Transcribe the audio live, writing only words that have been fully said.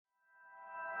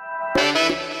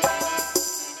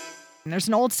And there's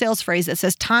an old sales phrase that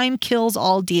says time kills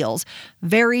all deals.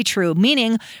 Very true,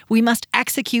 meaning we must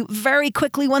execute very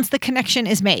quickly once the connection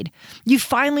is made. You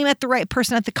finally met the right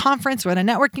person at the conference or at a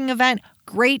networking event.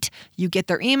 Great. You get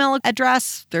their email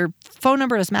address, their phone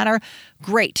number, doesn't matter.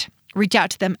 Great. Reach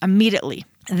out to them immediately.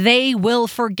 They will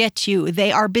forget you.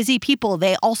 They are busy people.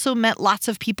 They also met lots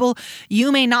of people.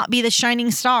 You may not be the shining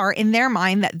star in their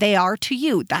mind that they are to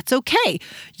you. That's okay.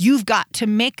 You've got to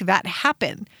make that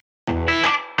happen.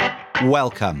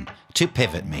 Welcome to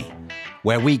Pivot Me,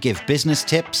 where we give business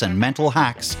tips and mental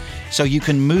hacks so you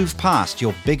can move past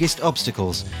your biggest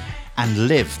obstacles and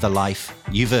live the life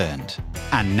you've earned.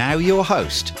 And now your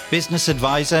host, business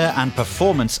advisor and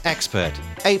performance expert,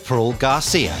 April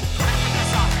Garcia.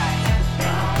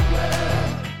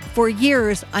 For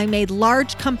years, I made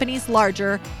large companies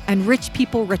larger and rich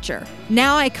people richer.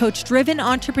 Now I coach driven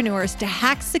entrepreneurs to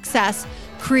hack success,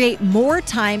 create more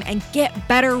time, and get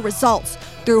better results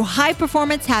through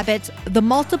high-performance habits, the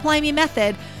Multiply Me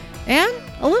method, and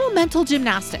a little mental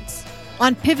gymnastics.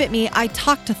 On Pivot Me, I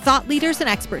talk to thought leaders and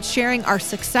experts sharing our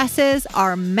successes,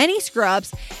 our many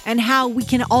screw-ups, and how we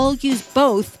can all use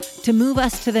both to move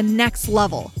us to the next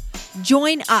level.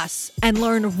 Join us and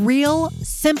learn real,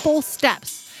 simple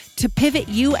steps to pivot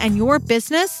you and your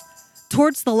business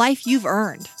towards the life you've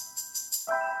earned.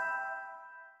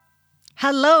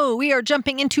 Hello, we are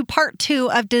jumping into part 2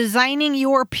 of designing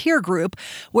your peer group,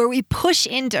 where we push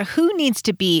into who needs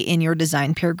to be in your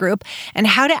design peer group and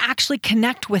how to actually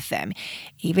connect with them,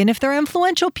 even if they're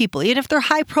influential people, even if they're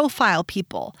high profile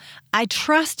people. I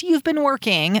trust you've been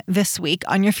working this week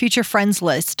on your future friends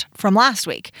list from last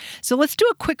week. So let's do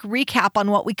a quick recap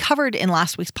on what we covered in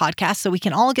last week's podcast so we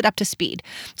can all get up to speed.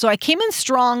 So I came in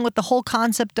strong with the whole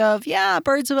concept of,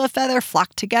 birds of a feather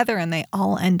flock together and they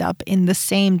all end up in the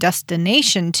same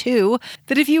destination too.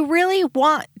 That if you really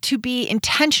want to be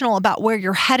intentional about where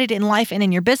you're headed in life and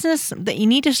in your business, that you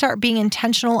need to start being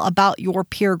intentional about your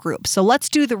peer group. So let's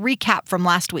do the recap from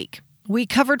last week. We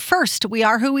covered first, we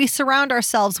are who we surround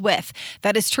ourselves with.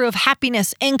 That is true of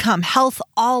happiness, income, health,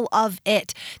 all of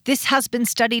it. This has been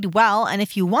studied well, and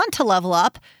if you want to level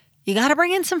up, you got to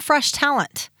bring in some fresh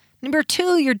talent. Number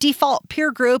 2, your default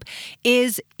peer group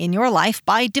is in your life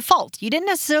by default. You didn't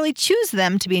necessarily choose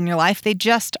them to be in your life. They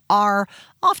just are,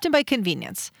 often by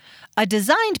convenience. A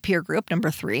designed peer group, number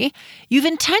 3, you've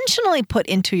intentionally put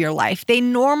into your life. They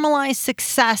normalize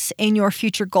success in your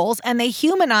future goals and they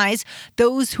humanize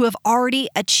those who have already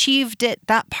achieved it.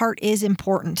 That part is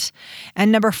important.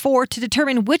 And number 4, to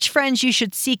determine which friends you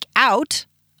should seek out,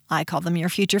 I call them your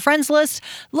future friends list.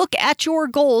 Look at your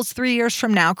goals 3 years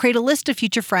from now. Create a list of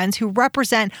future friends who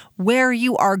represent where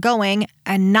you are going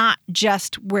and not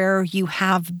just where you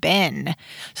have been.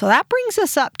 So that brings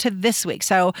us up to this week.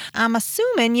 So I'm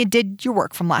assuming you did your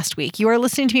work from last week. You are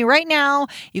listening to me right now.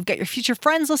 You've got your future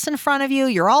friends list in front of you.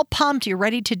 You're all pumped. You're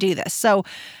ready to do this. So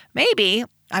maybe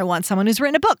I want someone who's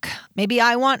written a book. Maybe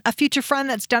I want a future friend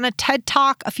that's done a TED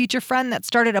Talk, a future friend that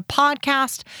started a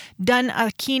podcast, done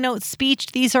a keynote speech.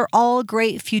 These are all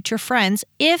great future friends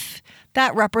if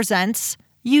that represents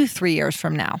you 3 years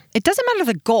from now. It doesn't matter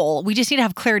the goal. We just need to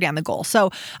have clarity on the goal.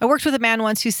 So I worked with a man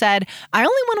once who said, I only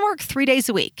want to work 3 days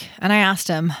a week. And I asked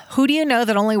him, who do you know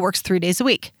that only works 3 days a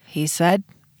week? He said,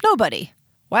 nobody.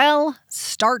 Well,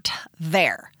 start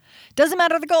there. Doesn't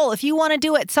matter the goal. If you want to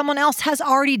do it, someone else has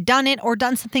already done it or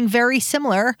done something very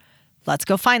similar. Let's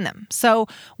go find them. So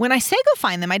when I say go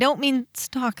find them, I don't mean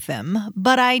stalk them,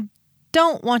 but I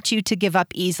don't want you to give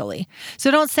up easily.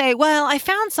 So don't say, well, I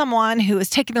found someone who is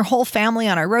taking their whole family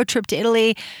on a road trip to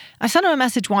Italy. I sent them a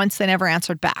message once, they never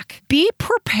answered back. Be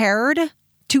prepared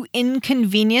to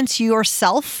inconvenience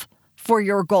yourself for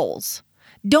your goals.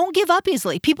 Don't give up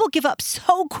easily. People give up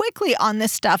so quickly on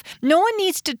this stuff. No one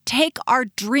needs to take our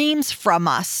dreams from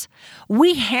us.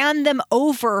 We hand them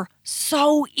over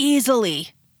so easily.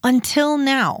 Until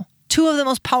now. 2 of the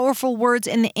most powerful words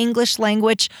in the English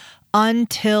language,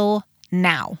 until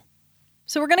now.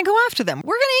 So we're going to go after them.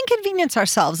 We're going to inconvenience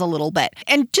ourselves a little bit.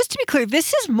 And just to be clear,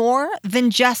 this is more than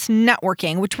just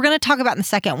networking, which we're going to talk about in a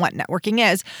second what networking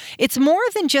is. It's more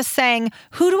than just saying,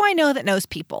 who do I know that knows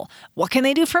people? What can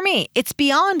they do for me? It's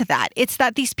beyond that. It's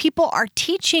that these people are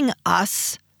teaching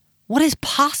us what is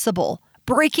possible,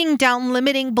 breaking down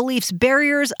limiting beliefs,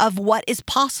 barriers of what is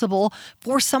possible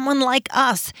for someone like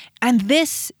us. And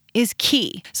this is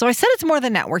key. So I said it's more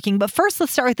than networking, but first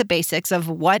let's start with the basics of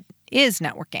what is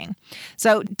networking.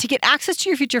 So to get access to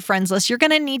your future friends list, you're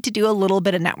going to need to do a little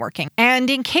bit of networking. And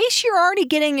in case you're already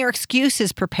getting your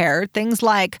excuses prepared, things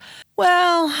like,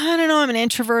 well, I don't know, I'm an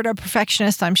introvert, a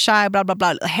perfectionist, I'm shy, blah, blah,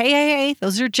 blah. Hey,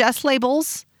 those are just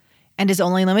labels. and is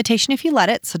only a limitation if you let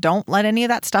it. So don't let any of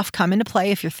that stuff come into play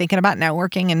if you're thinking about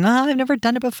networking and I've never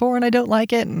done it before and I don't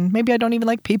like it and maybe I don't even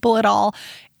like people at all.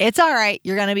 It's all right.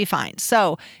 You're going to be fine.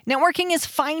 So networking is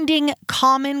finding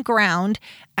common ground,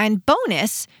 and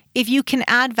bonus if you can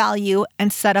add value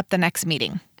and set up the next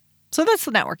meeting. So that's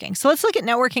the networking. So let's look at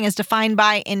networking as defined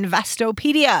by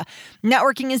Investopedia.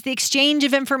 Networking is the exchange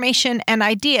of information and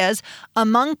ideas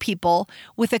among people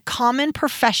with a common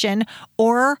profession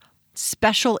or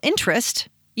special interest,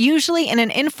 usually in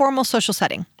an informal social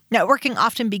setting. Networking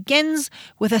often begins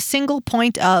with a single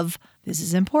point of, this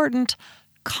is important,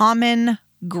 common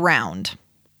ground.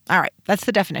 All right, that's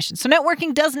the definition. So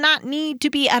networking does not need to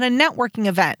be at a networking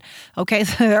event. Okay,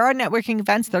 so there are networking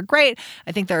events. They're great.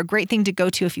 I think they're a great thing to go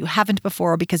to if you haven't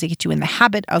before because they get you in the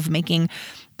habit of making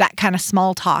that kind of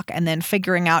small talk and then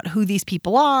figuring out who these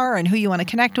people are and who you want to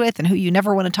connect with and who you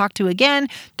never want to talk to again.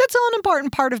 That's all an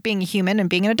important part of being a human and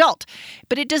being an adult.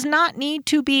 But it does not need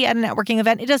to be at a networking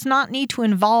event. It does not need to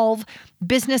involve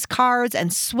business cards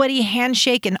and sweaty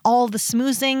handshake and all the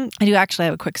smoozing. I do actually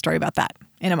have a quick story about that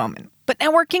in a moment. But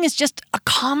networking is just a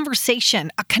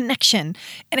conversation, a connection,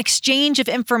 an exchange of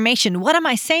information. What am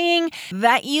I saying?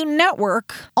 That you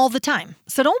network all the time.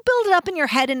 So don't build it up in your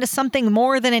head into something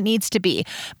more than it needs to be.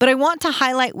 But I want to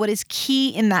highlight what is key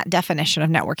in that definition of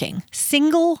networking.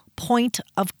 Single point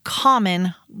of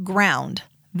common ground.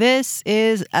 This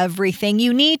is everything.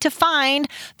 You need to find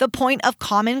the point of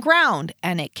common ground,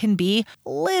 and it can be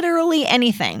literally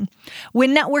anything.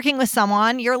 When networking with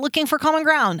someone, you're looking for common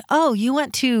ground. Oh, you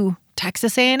went to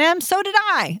Texas A&M? So did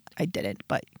I. I didn't,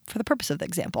 but for the purpose of the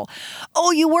example.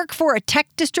 Oh, you work for a tech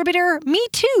distributor? Me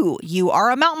too. You are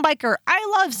a mountain biker.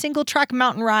 I love single track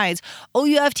mountain rides. Oh,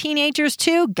 you have teenagers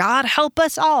too? God help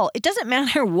us all. It doesn't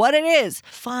matter what it is.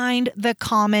 Find the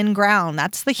common ground.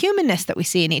 That's the humanness that we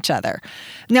see in each other.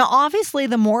 Now, obviously,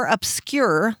 the more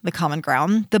obscure the common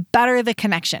ground, the better the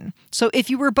connection. So if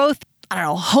you were both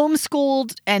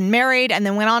homeschooled and married and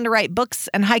then went on to write books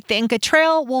and hike the Inca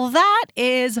Trail, well, that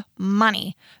is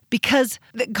money. Because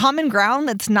the common ground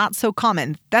that's not so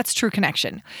common, that's true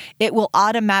connection. It will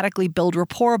automatically build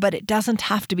rapport, but it doesn't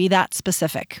have to be that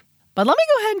specific. But let me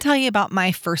go ahead and tell you about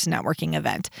my first networking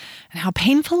event and how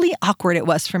painfully awkward it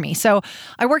was for me. So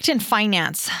I worked in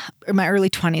finance in my early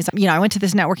 20s. I went to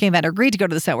this networking event, agreed to go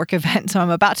to this networking event. So I'm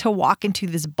about to walk into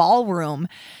this ballroom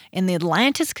in the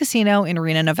Atlantis Casino in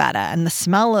Reno, Nevada. And the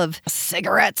smell of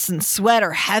cigarettes and sweat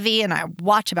are heavy. And I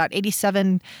watch about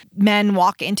 87 men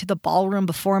walk into the ballroom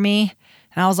before me.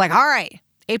 And I was like, all right,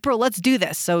 April, let's do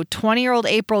this. So 20-year-old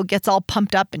April gets all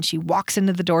pumped up and she walks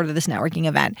into the door to this networking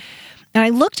event. And I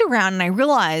looked around and I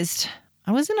realized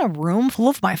I was in a room full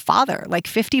of my father, like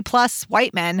 50 plus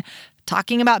white men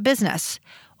talking about business.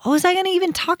 What was I going to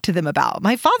even talk to them about?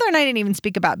 My father and I didn't even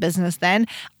speak about business then.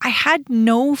 I had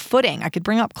no footing. I could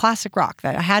bring up classic rock.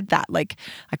 I had that. Like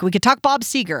we could talk Bob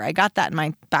Seger. I got that in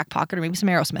my back pocket, or maybe some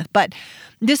Aerosmith. But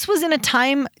this was in a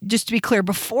time, just to be clear,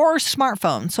 before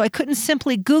smartphones. So I couldn't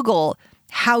simply Google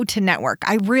how to network.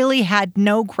 I really had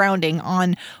no grounding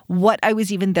on what I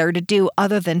was even there to do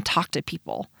other than talk to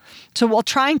people. So while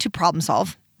trying to problem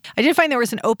solve, I did find there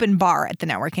was an open bar at the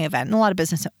networking event, and a lot of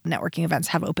business networking events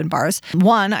have open bars.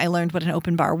 One, I learned what an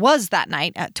open bar was that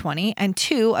night at 20, and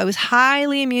two, I was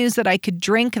highly amused that I could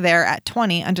drink there at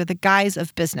 20 under the guise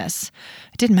of business.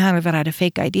 It didn't matter that I had a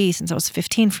fake ID since I was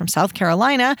 15 from South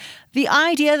Carolina. The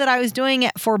idea that I was doing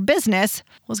it for business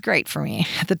was great for me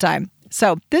at the time.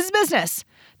 So this is business.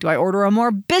 Do I order a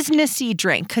more businessy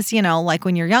drink? Because, like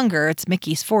when you're younger, it's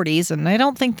Mickey's 40s, and I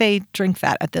don't think they drink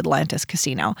that at the Atlantis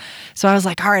Casino. So I was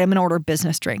like, all right, I'm going to order a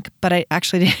business drink. But I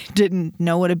actually didn't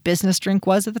know what a business drink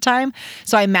was at the time.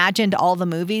 So I imagined all the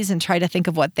movies and tried to think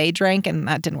of what they drank, and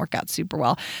that didn't work out super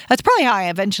well. That's probably how I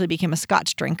eventually became a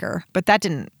Scotch drinker, but that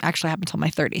didn't actually happen until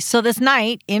my 30s. So this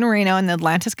night in Reno in the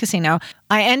Atlantis Casino,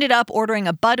 I ended up ordering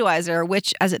a Budweiser,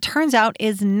 which, as it turns out,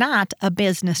 is not a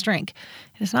business drink.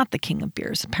 It is not the king of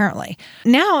beers, apparently.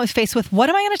 Now I was faced with, what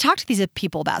am I going to talk to these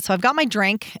people about? So I've got my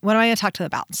drink. What am I going to talk to them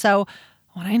about? So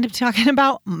what I ended up talking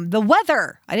about, the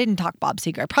weather. I didn't talk Bob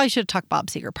Seger. I probably should have talked Bob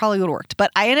Seger. Probably would have worked.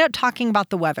 But I ended up talking about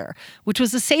the weather, which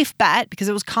was a safe bet because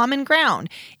it was common ground.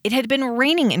 It had been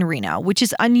raining in Reno, which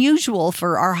is unusual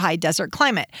for our high desert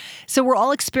climate. So we're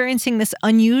all experiencing this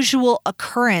unusual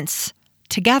occurrence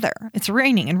together. It's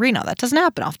raining in Reno. That doesn't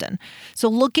happen often. So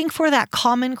looking for that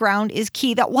common ground is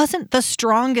key. That wasn't the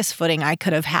strongest footing I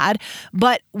could have had,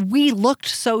 but we looked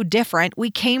so different.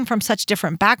 We came from such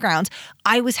different backgrounds.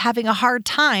 I was having a hard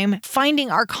time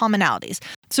finding our commonalities.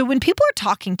 So when people are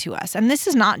talking to us, and this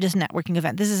is not just a networking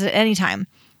event, this is at any time,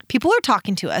 people are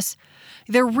talking to us,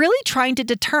 they're really trying to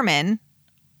determine,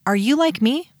 are you like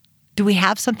me? Do we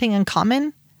have something in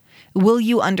common? Will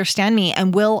you understand me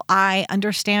and will I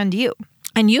understand you?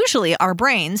 And usually our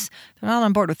brains, they're not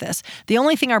on board with this. The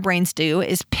only thing our brains do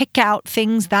is pick out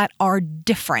things that are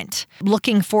different,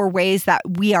 looking for ways that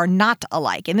we are not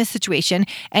alike. In this situation,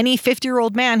 any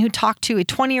 50-year-old man who talked to a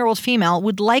 20-year-old female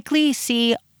would likely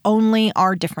see only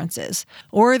our differences,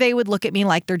 or they would look at me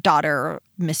like their daughter or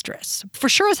mistress. For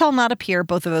sure as hell not a peer.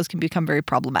 Both of those can become very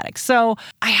problematic. So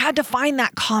I had to find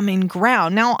that common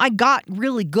ground. Now, I got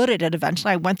really good at it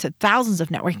eventually. I went to thousands of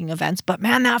networking events, but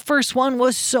man, that first one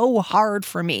was so hard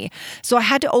for me. So I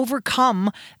had to overcome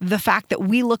the fact that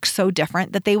we look so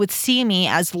different, that they would see me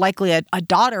as likely a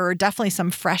daughter or definitely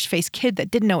some fresh-faced kid that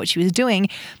didn't know what she was doing.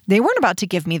 They weren't about to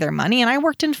give me their money, and I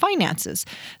worked in finances.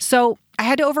 So I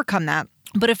had to overcome that.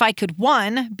 But if I could,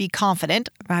 one, be confident,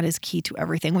 that is key to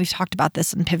everything. We've talked about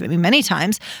this in Pivot Me many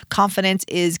times. Confidence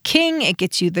is king. It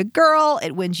gets you the girl.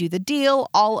 It wins you the deal.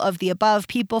 All of the above.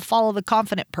 People follow the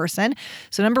confident person.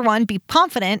 So number one, be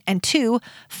confident. And two,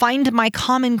 find my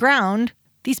common ground.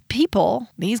 These people,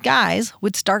 these guys,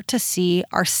 would start to see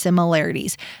our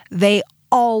similarities. They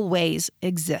always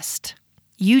exist.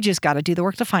 You just got to do the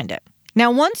work to find it. Now,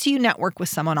 once you network with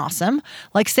someone awesome,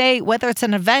 like say, whether it's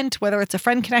an event, whether it's a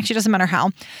friend connection, doesn't matter how,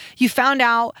 you found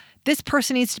out this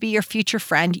person needs to be your future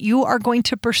friend, you are going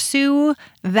to pursue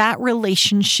that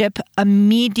relationship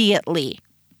immediately.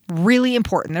 Really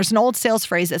important. There's an old sales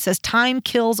phrase that says time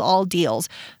kills all deals.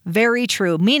 Very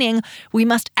true, meaning we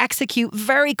must execute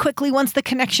very quickly once the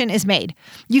connection is made.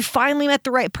 You finally met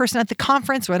the right person at the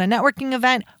conference or at a networking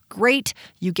event. Great.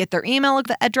 You get their email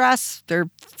address, their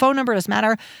phone number, doesn't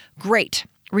matter. Great.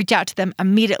 Reach out to them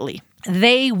immediately.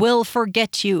 They will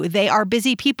forget you. They are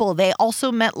busy people. They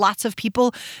also met lots of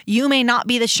people. You may not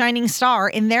be the shining star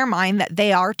in their mind that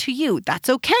they are to you. That's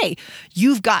okay.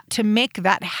 You've got to make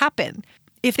that happen.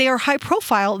 If they are high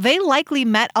profile, they likely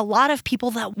met a lot of people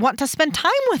that want to spend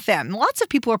time with them. Lots of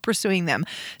people are pursuing them.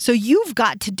 So you've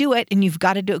got to do it, and you've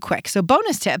got to do it quick. So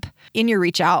bonus tip in your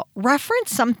reach out, reference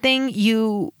something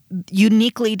you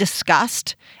uniquely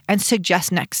discussed and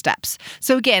suggest next steps.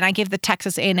 So again, I gave the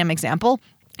Texas A&M example.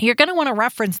 You're going to want to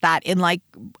reference that in like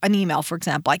an email, for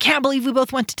example. I can't believe we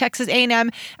both went to Texas A&M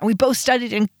and we both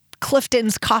studied in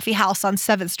Clifton's Coffee House on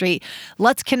 7th Street.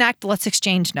 Let's connect. Let's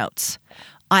exchange notes.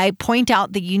 I point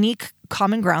out the unique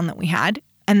common ground that we had,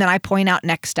 and then I point out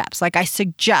next steps. Like I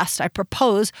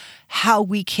propose how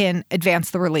we can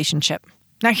advance the relationship.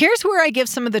 Now, here's where I give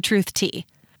some of the truth tea.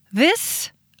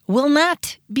 This will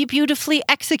not be beautifully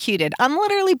executed. I'm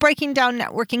literally breaking down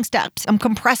networking steps. I'm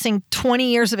compressing 20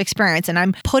 years of experience, and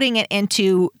I'm putting it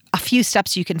into a few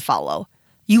steps you can follow.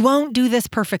 You won't do this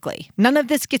perfectly. None of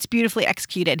this gets beautifully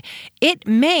executed. It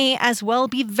may as well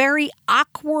be very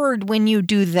awkward when you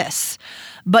do this,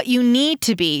 but you need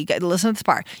to be, listen to this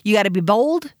part, you got to be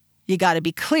bold, you got to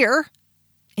be clear,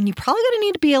 and you probably got to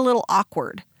need to be a little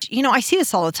awkward. You know, I see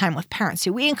this all the time with parents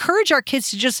too. We encourage our kids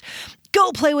to just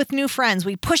go play with new friends.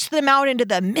 We push them out into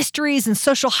the mysteries and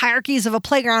social hierarchies of a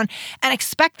playground and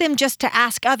expect them just to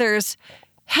ask others,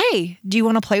 hey, do you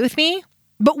want to play with me?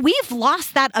 But we've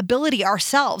lost that ability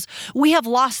ourselves. We have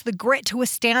lost the grit to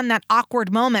withstand that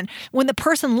awkward moment when the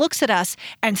person looks at us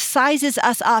and sizes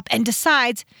us up and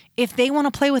decides if they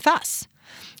want to play with us.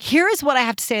 Here is what I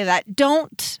have to say to that.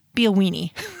 Don't be a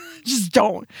weenie. Just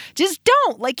don't. Just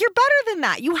don't. Like, you're better than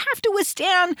that. You have to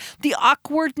withstand the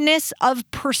awkwardness of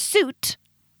pursuit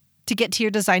to get to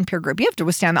your design peer group. You have to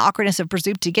withstand the awkwardness of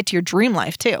pursuit to get to your dream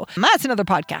life too. And that's another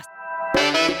podcast.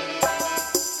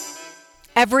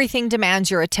 Everything demands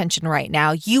your attention right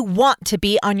now. You want to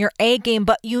be on your A game,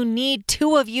 but you need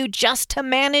two of you just to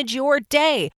manage your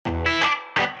day.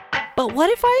 But what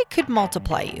if I could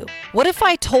multiply you? What if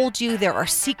I told you there are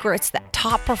secrets that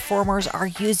top performers are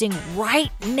using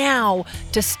right now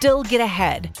to still get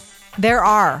ahead? There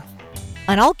are,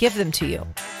 and I'll give them to you.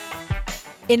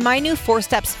 In my new 4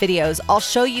 Steps videos, I'll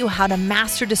show you how to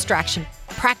master distraction,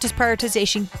 practice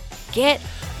prioritization, get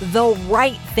the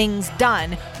right things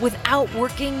done without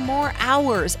working more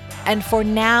hours. And for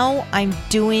now, I'm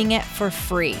doing it for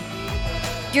free.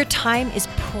 Your time is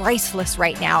priceless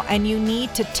right now, and you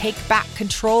need to take back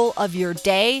control of your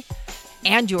day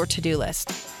and your to-do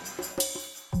list.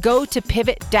 Go to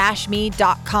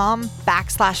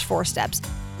pivot-me.com/4steps,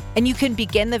 and you can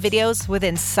begin the videos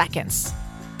within seconds.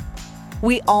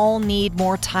 We all need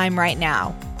more time right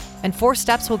now, and 4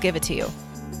 Steps will give it to you.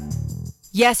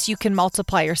 Yes, you can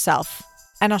multiply yourself,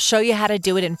 and I'll show you how to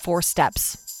do it in 4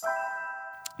 steps.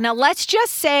 Now, let's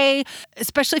just say,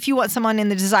 especially if you want someone in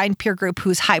the design peer group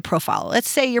who's high profile, let's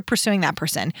say you're pursuing that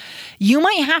person. You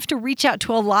might have to reach out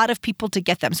to a lot of people to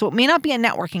get them. So it may not be a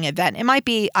networking event. It might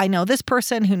be, I know this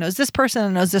person who knows this person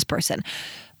and knows this person.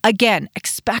 Again,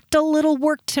 expect a little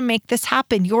work to make this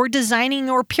happen. You're designing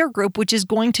your peer group, which is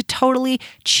going to totally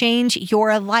change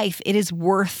your life. It is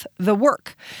worth the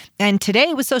work. And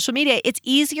today with social media, it's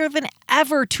easier than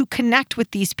ever to connect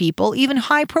with these people, even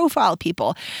high profile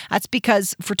people. That's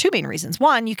because for two main reasons.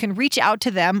 One, you can reach out to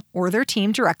them or their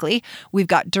team directly. We've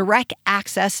got direct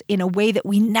access in a way that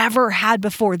we never had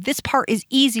before. This part is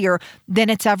easier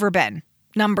than it's ever been.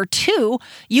 Number two,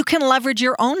 you can leverage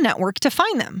your own network to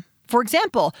find them. For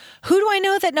example, who do I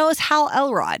know that knows Hal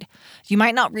Elrod? You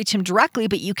might not reach him directly,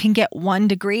 but you can get 1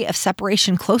 degree of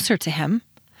separation closer to him.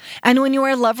 And when you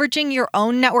are leveraging your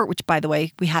own network, which by the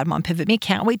way, we had him on Pivot Me,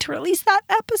 can't wait to release that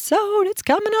episode. It's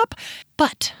coming up.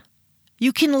 But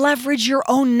you can leverage your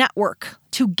own network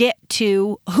to get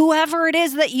to whoever it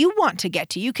is that you want to get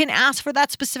to. You can ask for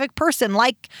that specific person,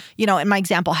 like, in my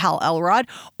example, Hal Elrod,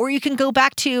 or you can go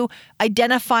back to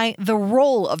identify the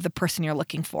role of the person you're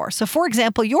looking for. So for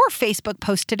example, your Facebook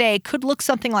post today could look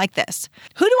something like this.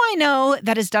 Who do I know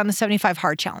that has done the 75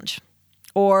 Hard Challenge?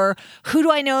 Or who do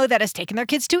I know that has taken their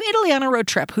kids to Italy on a road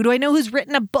trip? Who do I know who's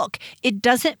written a book? It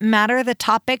doesn't matter the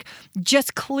topic.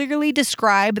 Just clearly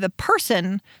describe the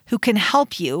person who can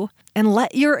help you and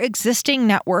let your existing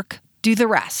network do the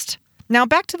rest. Now,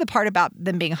 back to the part about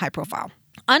them being high profile.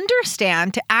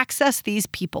 Understand to access these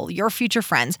people, your future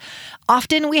friends,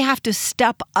 often we have to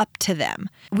step up to them.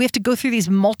 We have to go through these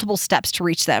multiple steps to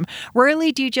reach them.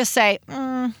 Rarely do you just say,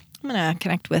 I'm going to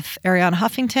connect with Arianna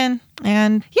Huffington.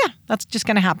 And yeah, that's just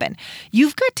going to happen.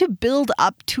 You've got to build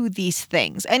up to these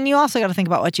things. And you also got to think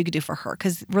about what you could do for her,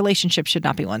 because relationships should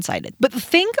not be one-sided. But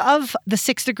think of the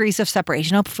 6 degrees of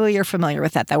separation. Hopefully you're familiar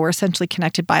with that we're essentially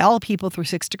connected by all people through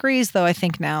 6 degrees, though I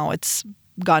think now it's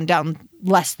gone down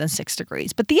less than 6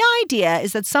 degrees. But the idea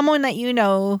is that someone that you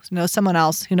know knows someone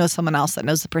else who knows someone else that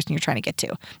knows the person you're trying to get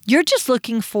to. You're just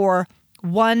looking for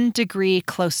 1 degree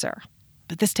closer.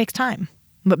 But this takes time.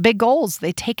 But big goals,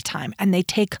 they take time and they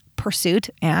take pursuit.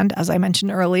 And as I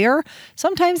mentioned earlier,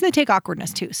 sometimes they take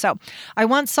awkwardness too. So I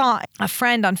once saw a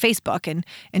friend on Facebook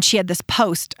and she had this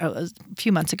post a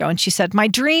few months ago and she said, "My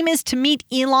dream is to meet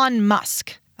Elon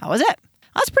Musk." That was it.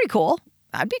 That's pretty cool.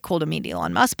 That'd be cool to meet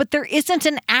Elon Musk, but there isn't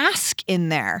an ask in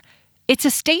there. It's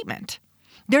a statement.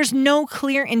 There's no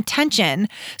clear intention,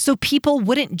 so people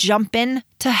wouldn't jump in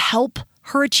to help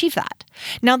her achieve that.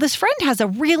 Now, this friend has a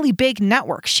really big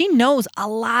network. She knows a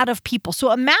lot of people.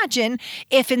 So imagine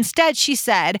if instead she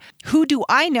said, "Who do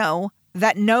I know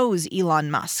that knows Elon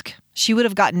Musk?" She would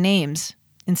have gotten names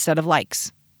instead of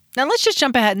likes. Now, let's just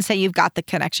jump ahead and say you've got the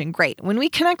connection. Great. When we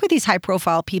connect with these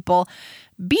high-profile people,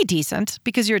 be decent,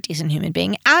 because you're a decent human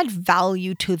being. Add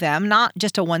value to them, not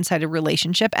just a one-sided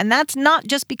relationship. And that's not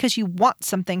just because you want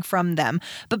something from them,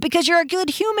 but because you're a good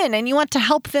human and you want to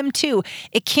help them too.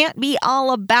 It can't be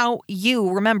all about you.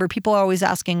 Remember, people are always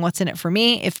asking, what's in it for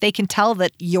me? If they can tell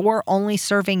that you're only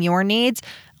serving your needs,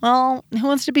 well, who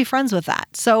wants to be friends with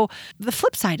that? So the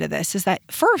flip side of this is that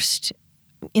first,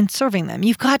 in serving them,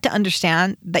 you've got to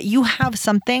understand that you have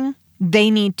something they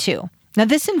need too. Now,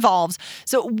 this involves,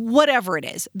 so whatever it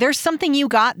is, there's something you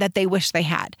got that they wish they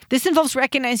had. This involves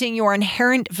recognizing your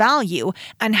inherent value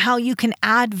and how you can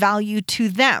add value to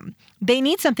them. They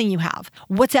need something you have.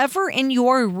 Whatever in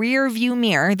your rear view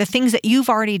mirror, the things that you've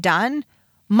already done,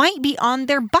 might be on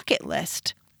their bucket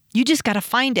list. You just got to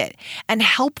find it and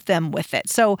help them with it.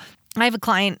 So I have a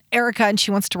client, Erica, and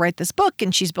she wants to write this book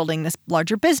and she's building this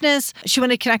larger business. She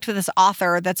wanted to connect with this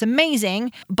author that's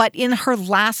amazing. But in her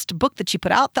last book that she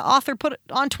put out, the author put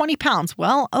on 20 pounds.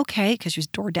 Well, okay, because she was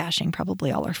door dashing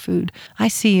probably all her food. I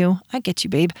see you. I get you,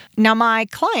 babe. Now, my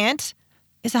client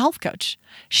is a health coach.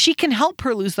 She can help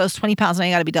her lose those 20 pounds. Now,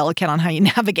 you got to be delicate on how you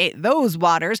navigate those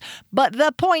waters. But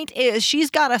the point is, she's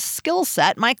got a skill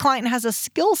set. My client has a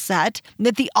skill set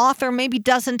that the author maybe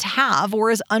doesn't have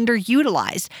or is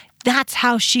underutilized. That's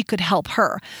how she could help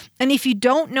her. And if you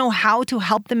don't know how to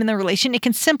help them in the relation, it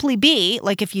can simply be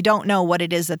like, if you don't know what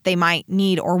it is that they might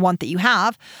need or want that you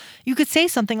have, you could say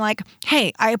something like,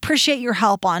 "Hey, I appreciate your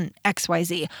help on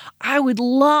XYZ. I would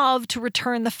love to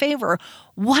return the favor.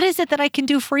 What is it that I can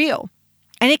do for you?"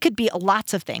 And it could be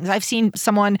lots of things. I've seen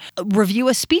someone review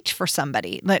a speech for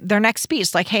somebody, their next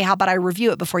speech, like, "Hey, how about I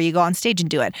review it before you go on stage and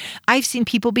do it?" I've seen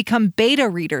people become beta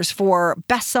readers for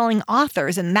best-selling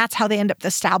authors, and that's how they end up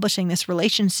establishing this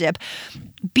relationship.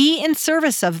 Be in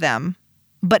service of them,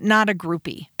 but not a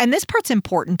groupie. And this part's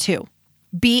important too.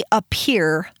 Be a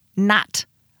peer, not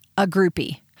a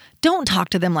groupie. Don't talk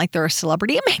to them like they're a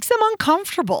celebrity. It makes them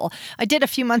uncomfortable. I did a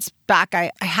few months back,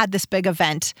 I had this big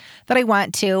event that I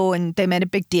went to, and they made a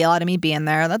big deal out of me being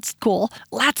there. That's cool.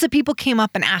 Lots of people came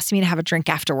up and asked me to have a drink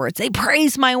afterwards. They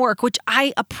praised my work, which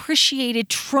I appreciated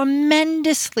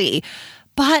tremendously.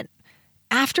 But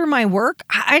after my work,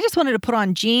 I just wanted to put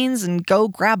on jeans and go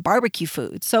grab barbecue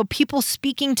food. So people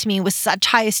speaking to me with such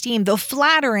high esteem, though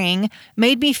flattering,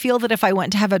 made me feel that if I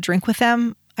went to have a drink with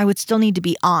them, I would still need to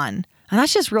be on. And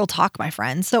that's just real talk, my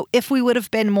friends. So if we would have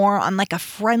been more on like a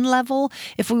friend level,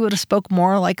 if we would have spoke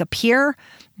more like a peer,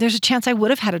 there's a chance I would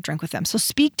have had a drink with them. So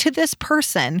speak to this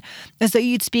person as though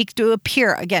you'd speak to a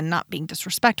peer. Again, not being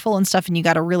disrespectful and stuff, and you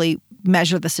got to really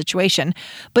measure the situation.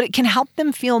 But it can help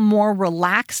them feel more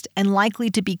relaxed and likely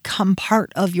to become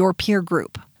part of your peer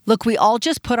group. Look, we all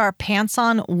just put our pants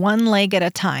on one leg at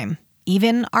a time,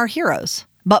 even our heroes.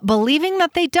 But believing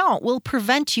that they don't will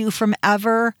prevent you from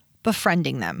ever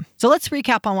befriending them. So let's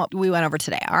recap on what we went over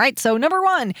today. All right. So number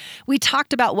 1, we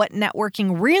talked about what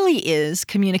networking really is: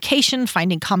 communication,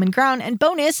 finding common ground, and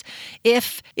bonus,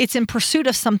 if it's in pursuit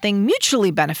of something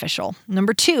mutually beneficial.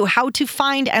 Number 2, how to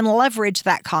find and leverage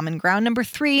that common ground. Number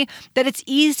 3, that it's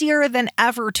easier than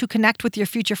ever to connect with your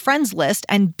future friends list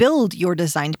and build your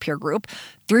designed peer group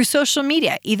through social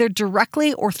media, either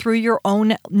directly or through your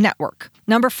own network.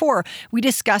 Number 4, we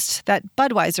discussed that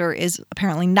Budweiser is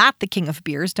apparently not the king of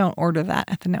beers. Don't order that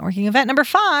at the networking event. Number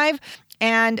 5,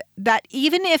 and that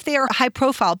even if they are high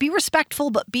profile, be respectful,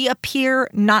 but be a peer,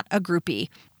 not a groupie.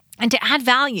 And to add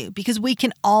value, because we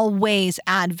can always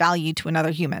add value to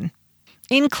another human.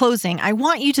 In closing, I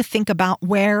want you to think about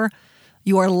where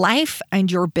your life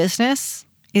and your business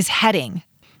is heading.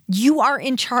 You are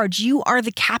in charge. You are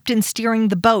the captain steering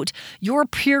the boat. Your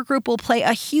peer group will play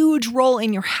a huge role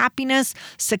in your happiness,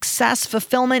 success,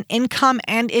 fulfillment, income,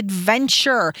 and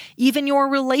adventure. Even your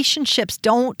relationships.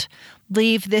 Don't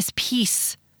leave this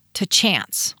piece to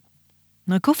chance.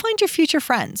 Now go find your future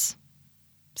friends.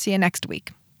 See you next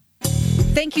week.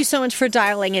 Thank you so much for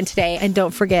dialing in today. And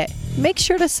don't forget, make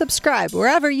sure to subscribe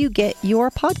wherever you get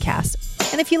your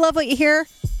podcast. And if you love what you hear,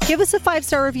 give us a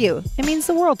 5-star review. It means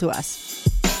the world to us.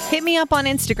 Hit me up on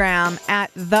Instagram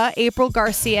at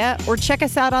 @theaprilgarcia or check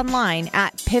us out online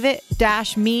at pivot-me.com.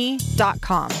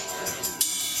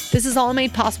 This is all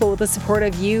made possible with the support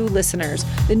of you listeners,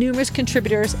 the numerous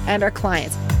contributors, and our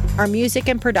clients. Our music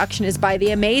and production is by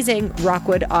the amazing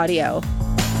Rockwood Audio.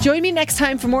 Join me next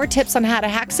time for more tips on how to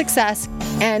hack success.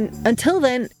 And until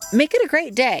then, make it a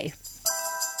great day.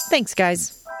 Thanks,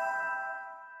 guys.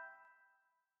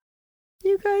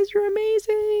 You guys are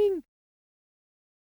amazing.